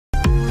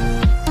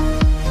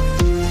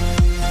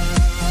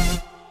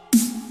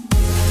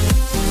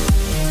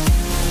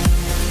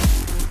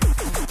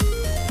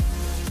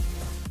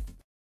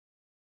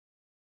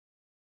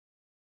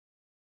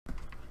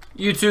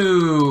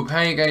YouTube,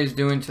 how you guys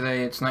doing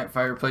today? It's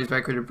Nightfire Plays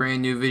back with a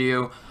brand new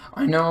video.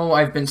 I know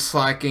I've been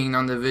slacking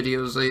on the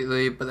videos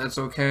lately, but that's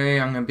okay.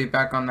 I'm gonna be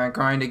back on that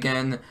grind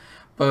again.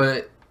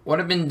 But what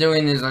I've been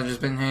doing is I've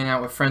just been hanging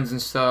out with friends and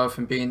stuff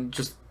and being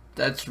just,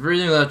 that's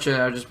really much it.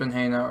 I've just been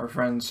hanging out with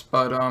friends.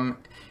 But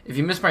if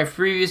you missed my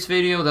previous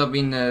video, that'll be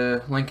in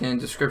the link in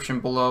the description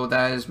below.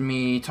 That is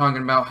me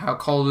talking about how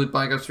Call of Duty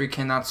Black Ops 3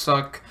 cannot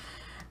suck.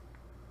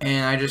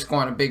 And I just go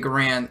on a big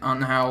rant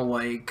on how,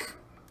 like,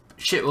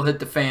 shit will hit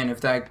the fan if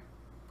that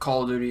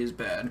Call of Duty is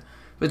bad.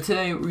 But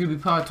today we're going to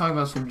be probably talking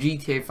about some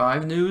GTA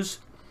 5 news.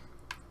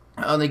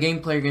 The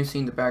gameplay you're going to see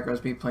in the background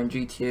is me playing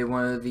GTA,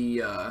 one of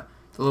the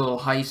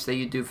little heists that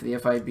you do for the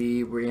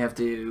FIB where you have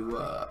to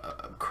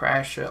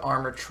crash an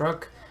armored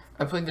truck.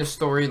 I played this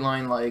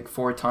storyline like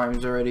 4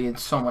 times already.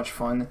 It's so much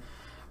fun.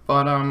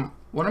 But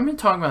what I'm going to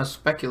talk about is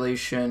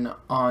speculation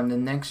on the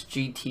next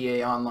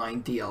GTA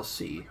Online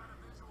DLC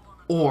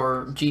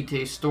or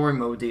GTA Story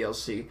Mode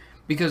DLC.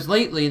 Because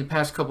lately, in the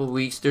past couple of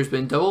weeks, there's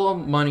been double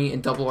money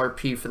and double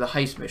RP for the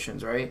heist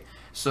missions, right?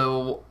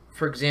 So,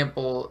 for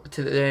example,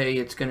 today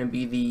it's going to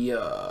be the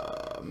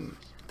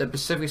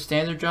Pacific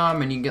Standard job,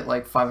 and you get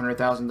like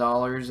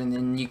 $500,000, and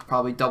then you could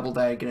probably double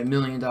that and get $1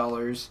 million.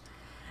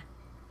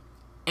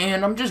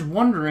 And I'm just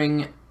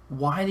wondering,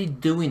 why are they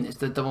doing this,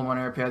 the double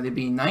money RP? Are they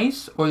being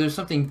nice, or there's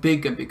something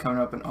big going to be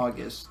coming up in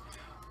August?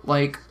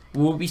 Like,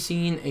 we'll be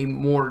seeing a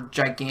more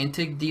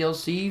gigantic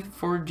DLC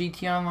for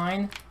GTA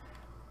Online?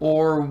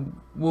 Or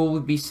will we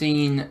be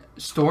seeing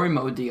story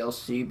mode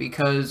DLC?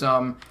 Because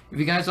if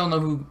you guys don't know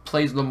who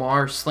plays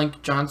Lamar,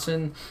 Slink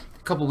Johnson,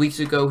 a couple weeks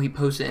ago he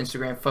posted an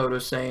Instagram photo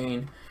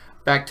saying,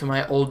 "Back to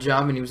my old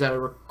job," and he was at a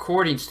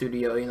recording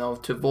studio, you know,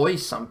 to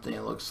voice something.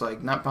 It looks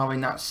like probably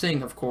not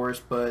sing, of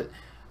course, but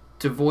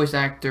to voice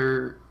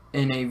actor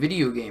in a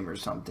video game or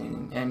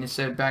something. And it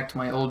said, "Back to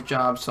my old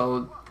job."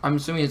 So I'm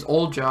assuming his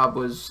old job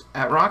was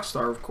at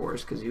Rockstar, of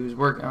course, because he was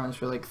working on this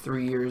for like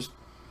 3 years.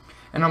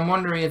 And I'm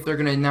wondering if they're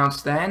going to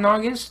announce that in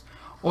August,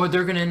 or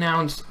they're going to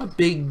announce a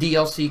big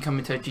DLC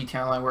coming to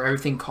GTA Online where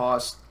everything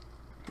costs,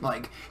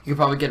 like, you could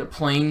probably get a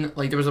plane.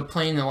 Like, there was a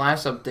plane in the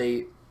last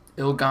update,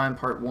 Ilgan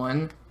Part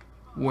 1,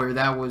 where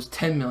that was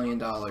 $10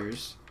 million.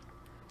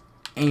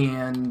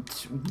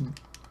 And,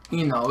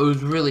 you know, it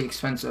was really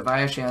expensive.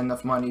 I actually had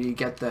enough money to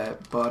get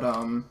that, but,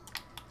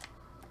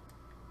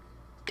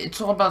 it's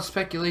all about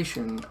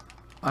speculation.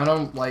 I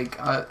don't, like,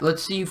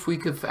 let's see if we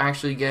could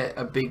actually get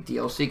a big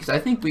DLC, because I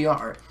think we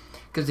are.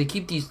 Because they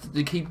keep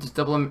this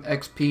double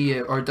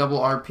XP or double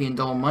RP and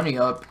double money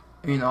up.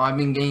 You know, I've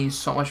been getting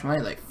so much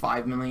money, like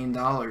 $5 million.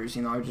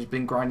 You know, I've just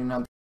been grinding out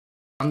the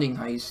funding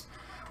heist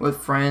with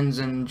friends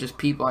and just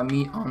people I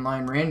meet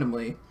online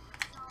randomly.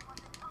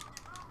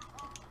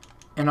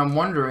 And I'm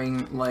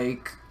wondering,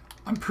 like,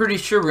 I'm pretty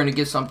sure we're gonna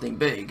get something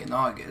big in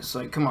August.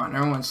 Like, come on,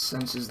 everyone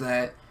senses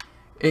that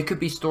it could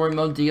be story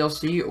mode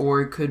DLC,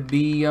 or it could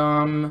be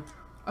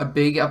a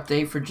big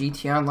update for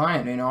GTA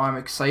Online. You know, I'm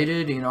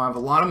excited. You know, I have a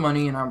lot of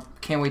money, and I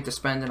can't wait to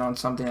spend it on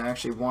something I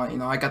actually want. You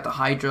know, I got the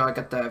Hydra, I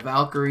got the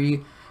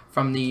Valkyrie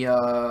from the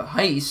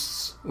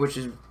heists, which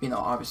is, you know,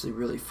 obviously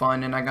really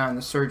fun, and I got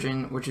the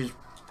Surgeon, which is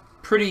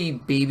pretty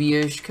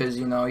babyish because,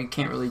 you know, you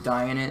can't really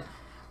die in it,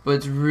 but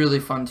it's really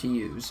fun to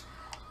use.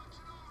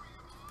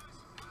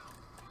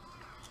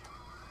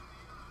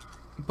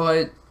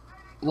 But,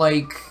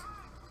 like,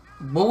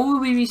 what will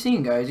we be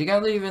seeing, guys? You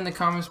gotta leave in the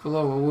comments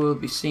below what we'll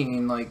be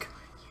seeing. Like,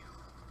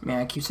 man,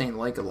 I keep saying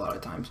like a lot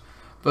of times,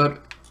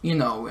 but you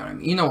know what I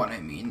mean. You know what I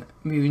mean.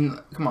 I mean,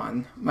 come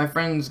on. My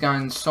friend's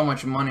gotten so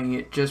much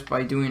money just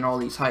by doing all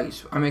these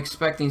heists. I'm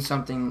expecting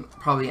something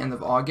probably end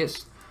of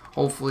August.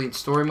 Hopefully it's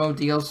story mode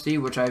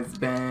DLC, which I've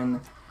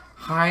been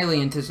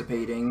highly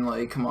anticipating.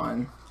 Like, come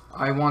on.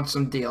 I want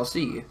some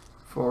DLC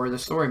for the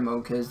story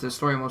mode, because the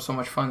story mode is so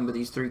much fun with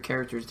these 3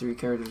 characters. 3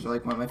 characters are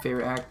like one of my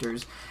favorite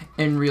actors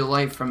in real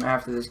life from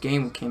after this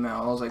game came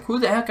out. I was like, who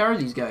the heck are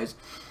these guys?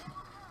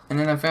 And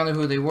then I found out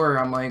who they were.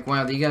 I'm like,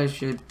 wow, these guys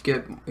should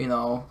get, you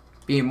know,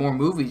 be in more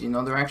movies. You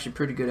know, they're actually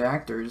pretty good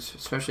actors,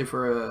 especially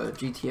for a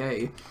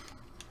GTA.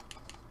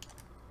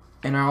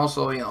 And I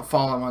also, you know,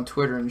 follow them on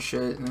Twitter and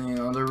shit. And, you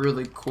know, they're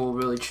really cool,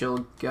 really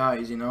chill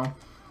guys, you know.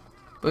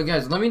 But,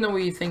 guys, let me know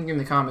what you think in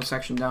the comment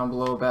section down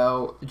below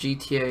about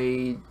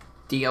GTA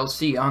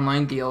DLC,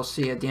 online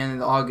DLC at the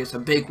end of August, a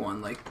big one.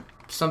 Like,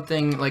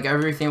 something, like,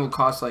 everything will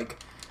cost, like,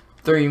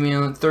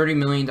 $30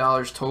 million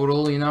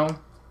total, you know.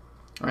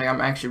 Like,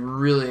 I'm actually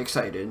really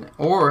excited.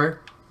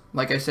 Or,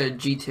 like I said,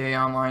 GTA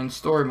Online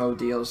Story Mode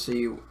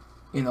DLC,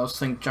 you know,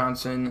 Slink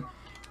Johnson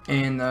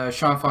and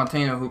Sean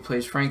Fontana, who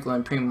plays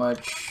Franklin, pretty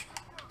much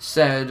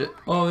said,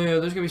 oh yeah,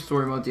 there's gonna be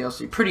Story Mode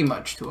DLC, pretty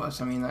much to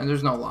us. I mean,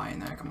 there's no lie in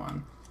that, come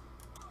on.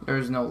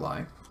 There's no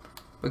lie.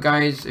 But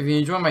guys, if you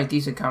enjoy my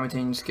decent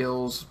commentating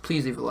skills,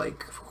 please leave a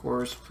like, of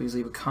course. Please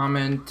leave a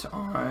comment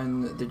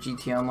on the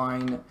GTA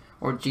Online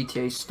or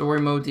GTA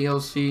Story Mode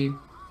DLC.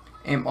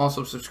 And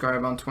also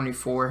subscribe on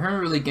 24. I haven't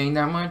really gained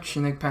that much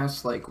in the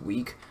past, like,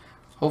 week.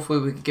 Hopefully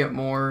we can get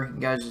more.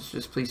 Guys,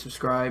 just please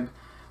subscribe.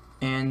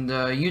 And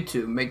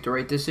YouTube, make the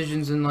right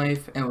decisions in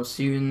life. And we'll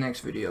see you in the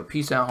next video.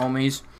 Peace out, homies.